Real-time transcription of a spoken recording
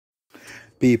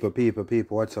People,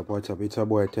 what's up? It's your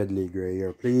boy Ted Lee Gray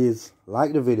here. Please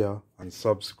like the video and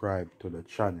subscribe to the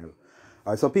channel.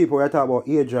 So people, we're talking about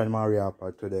Adrian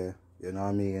Mariappa today, you know what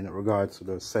I mean, in regards to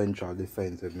the central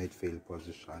defensive midfield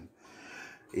position.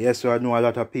 Yes, I know a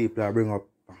lot of people that bring up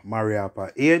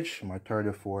Mariappa age, I'm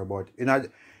 34, but in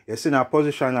a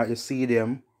position like the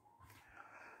CDM,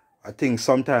 I think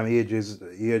sometimes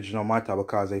age no matter,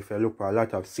 because if you look at a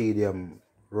lot of CDM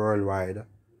worldwide,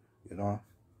 you know,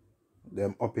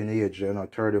 them up in age, you know,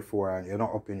 34 and you're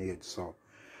not up in age. So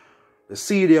the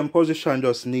CDM position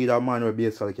just need a man who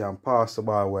basically can pass the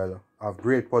ball well, have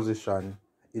great position,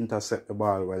 intercept the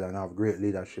ball well, and have great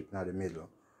leadership in the middle.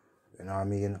 You know what I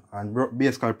mean? And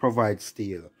basically provide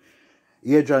steal.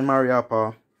 Adrian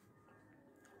Mariappa,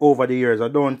 over the years, I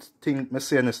don't think I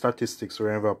see any statistics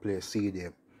where ever play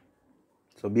CDM.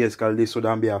 So basically this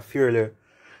would be a fairly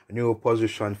new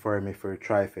position for him if he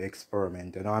try to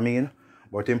experiment, you know what I mean?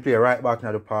 But he play right back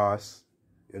in the pass,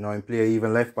 you know, he play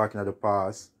even left back in the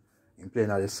pass, he play in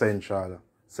the center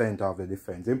of the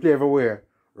defense. He play everywhere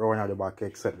around at the back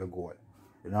except the goal.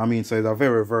 You know what I mean? So he's a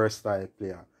very versatile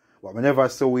player. But we never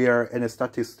see where any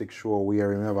statistics show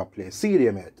where he never play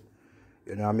CDM yet.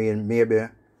 You know what I mean?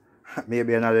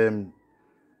 Maybe another them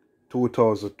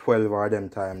 2012 or them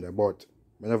time there, but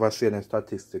we never see any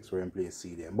statistics where he play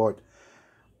CDM. But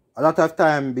a lot of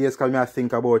time, basically, I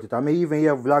think about it. I mean, even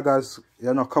here, vloggers,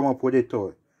 you know, come up with it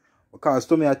too. Because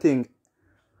to me, I think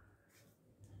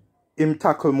him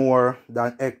tackle more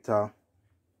than Hector.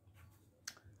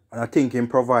 And I think him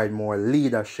provide more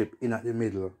leadership in at the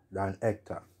middle than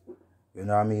Hector. You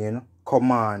know what I mean?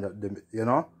 Command, you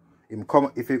know?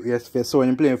 If you saw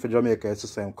him playing for Jamaica, you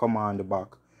see him command the back.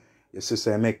 You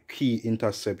see him make key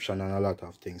interception and a lot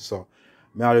of things. So,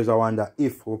 I always wonder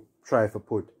if we try to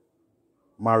put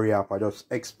Mariappa,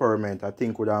 just experiment, I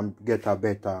think would get a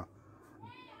better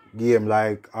game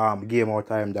like game out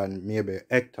time than maybe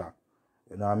Hector.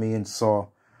 You know what I mean? So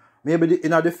maybe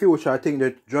in the future I think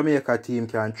the Jamaica team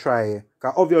can try,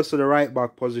 because obviously the right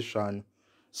back position,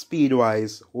 speed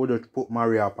wise, would put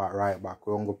Mariappa at right back.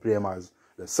 We're gonna play him as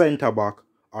the centre back,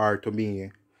 or to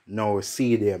me now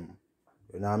CDM.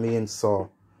 You know what I mean?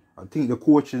 So I think the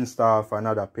coaching staff and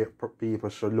other people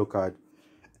should look at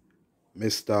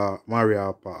Mr.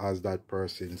 Mariappa as that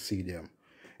person, see them.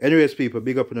 Anyways, people,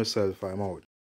 big up on yourself. I'm out.